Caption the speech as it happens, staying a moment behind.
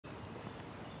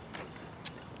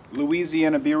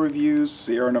Louisiana beer reviews,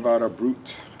 Sierra Nevada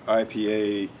Brut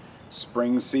IPA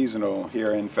spring seasonal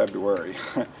here in February.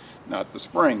 Not the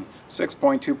spring.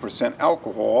 6.2%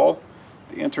 alcohol.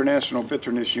 The international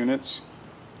bitterness units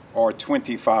are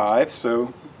 25,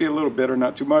 so be a little bitter,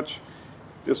 not too much.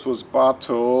 This was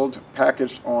bottled,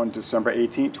 packaged on December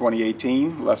 18,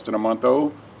 2018, less than a month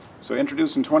old. So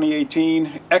introduced in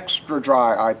 2018, extra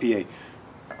dry IPA.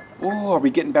 Oh, are we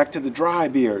getting back to the dry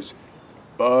beers?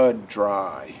 Bud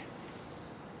Dry.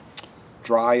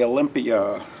 Dry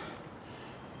Olympia.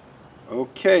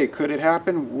 Okay, could it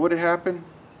happen? Would it happen?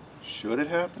 Should it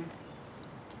happen?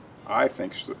 I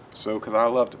think so, because I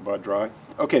loved Bud Dry.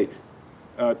 Okay,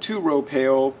 2-row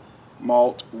pale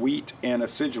malt, wheat, and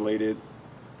acidulated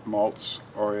malts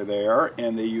are there,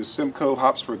 and they use Simcoe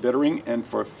hops for bittering, and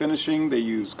for finishing they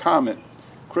use Comet,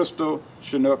 Crystal,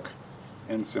 Chinook,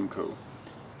 and Simcoe.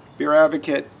 Beer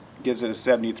Advocate gives it a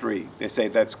 73. They say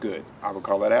that's good. I would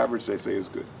call that average. They say it's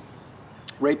good.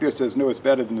 Rate Beer says no, it's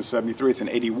better than the 73. It's an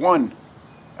 81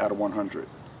 out of 100.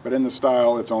 But in the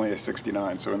style, it's only a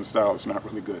 69. So in the style, it's not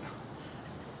really good.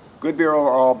 Good beer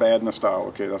overall, bad in the style.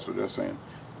 Okay, that's what they're saying.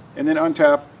 And then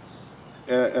Untappd,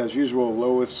 as usual,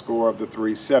 lowest score of the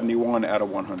three, 71 out of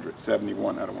 100.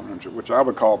 71 out of 100, which I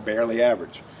would call barely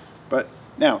average. But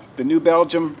now, the New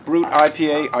Belgium Brut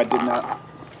IPA, I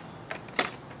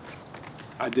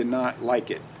did not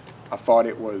like it. I thought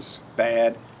it was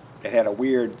bad. It had a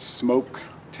weird smoke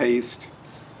taste,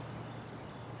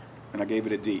 and I gave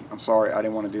it a D. I'm sorry, I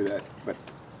didn't want to do that, but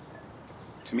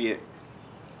to me it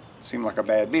seemed like a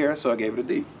bad beer, so I gave it a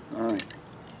D. All right.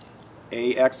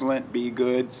 A, excellent. B,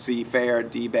 good. C, fair.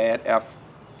 D, bad. F,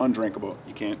 undrinkable.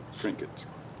 You can't drink it.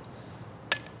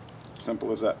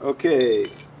 Simple as that. Okay.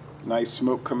 Nice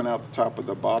smoke coming out the top of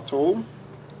the bottle.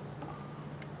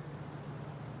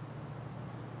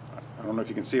 I don't know if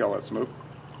you can see all that smoke.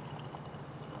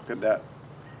 Look at that.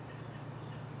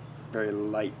 Very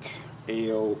light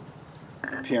ale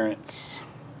appearance.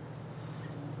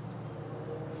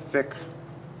 Thick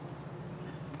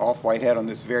off-white head on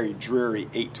this very dreary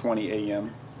 8:20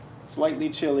 a.m. Slightly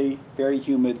chilly, very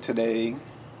humid today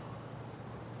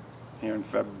here in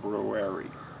February.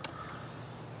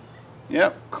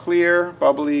 Yep, clear,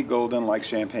 bubbly, golden like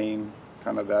champagne.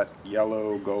 Kind of that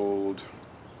yellow gold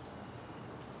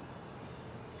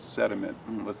sediment.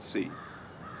 Let's see.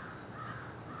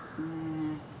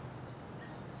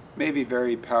 Maybe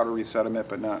very powdery sediment,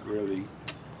 but not really.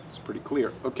 It's pretty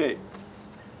clear. Okay.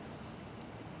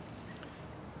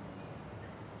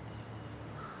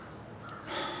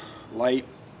 Light,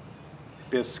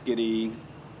 biscuity,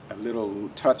 a little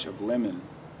touch of lemon.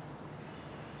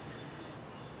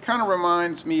 Kind of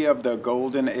reminds me of the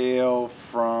golden ale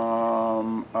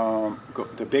from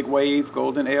the Big Wave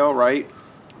golden ale, right?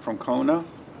 From Kona.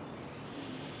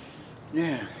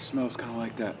 Yeah, it smells kind of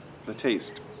like that. The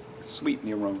taste, it's sweet in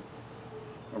the aroma.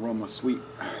 Aroma sweet,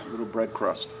 little bread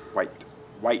crust,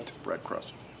 white bread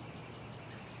crust.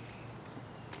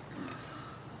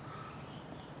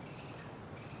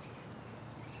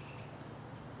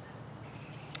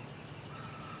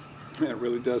 It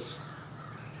really does.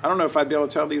 I don't know if I'd be able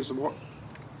to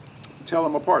tell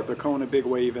them apart, the Kona Big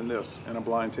Wave and this, in a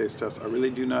blind taste test. I really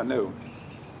do not know,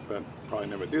 but probably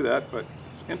never do that, but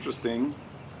it's interesting.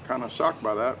 Kind of shocked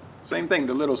by that. Same thing,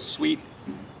 the little sweet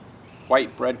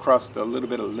white bread crust, a little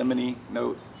bit of lemony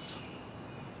notes.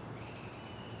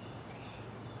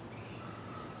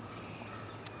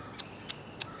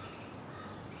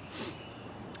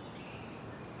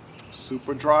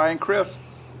 Super dry and crisp.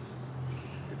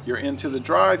 If you're into the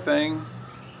dry thing,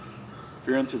 if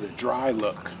you're into the dry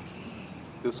look,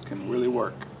 this can really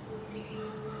work.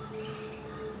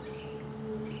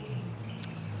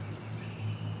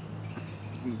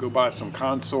 You can go buy some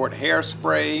Consort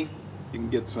hairspray. You can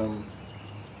get some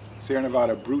Sierra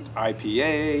Nevada Brut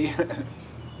IPA.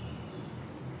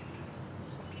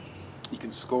 You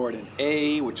can score it an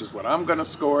A, which is what I'm going to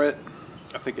score it.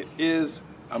 I think it is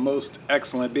a most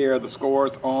excellent beer. The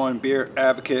scores on Beer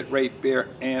Advocate, Rate Beer,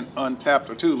 and Untappd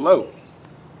are too low.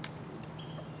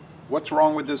 What's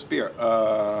wrong with this beer?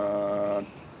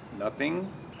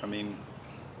 Nothing. I mean,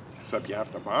 except you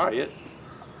have to buy it.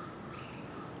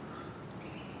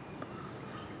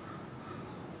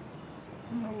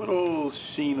 A little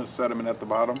sheen of sediment at the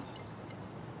bottom.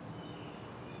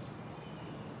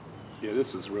 Yeah,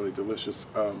 this is really delicious.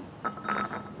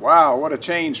 Wow, what a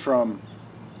change from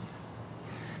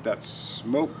that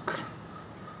smoke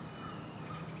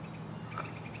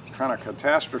kind of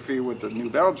catastrophe with the New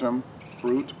Belgium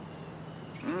Brut.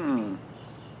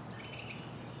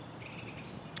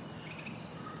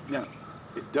 Now,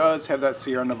 it does have that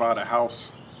Sierra Nevada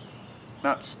house,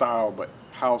 not style, but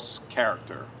house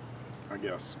character, I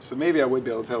guess. So maybe I would be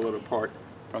able to tell it apart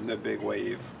from that big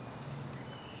wave.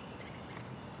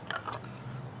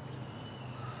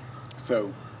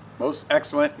 So, most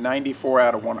excellent, 94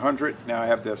 out of 100. Now I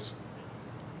have this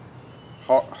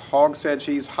hogshead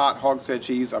cheese, hot hogshead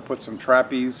cheese. I put some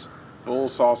Trappese bull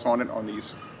sauce on it on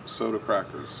these soda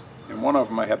crackers. And one of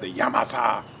them I have the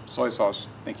Yamasa soy sauce.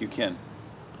 Thank you, Ken.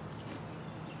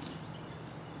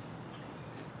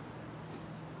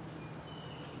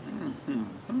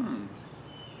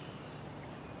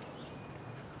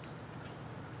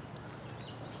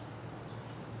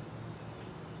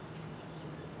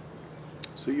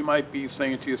 So you might be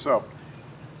saying to yourself,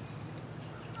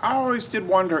 I always did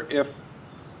wonder if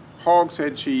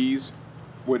hogshead cheese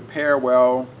would pair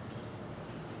well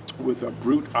with a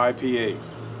Brut IPA.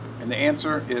 And the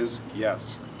answer is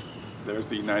yes. There's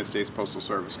the United States Postal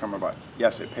Service coming by.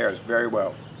 Yes, it pairs very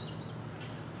well.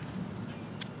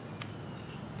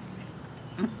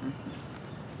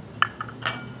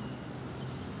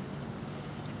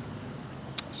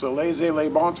 So laissez-les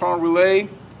bon temps roulé.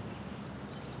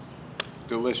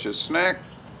 Delicious snack,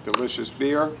 delicious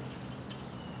beer.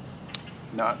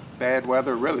 Not bad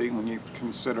weather really when you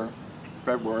consider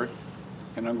February.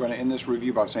 And I'm going to end this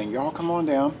review by saying, y'all come on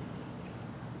down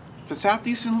to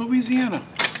southeastern Louisiana.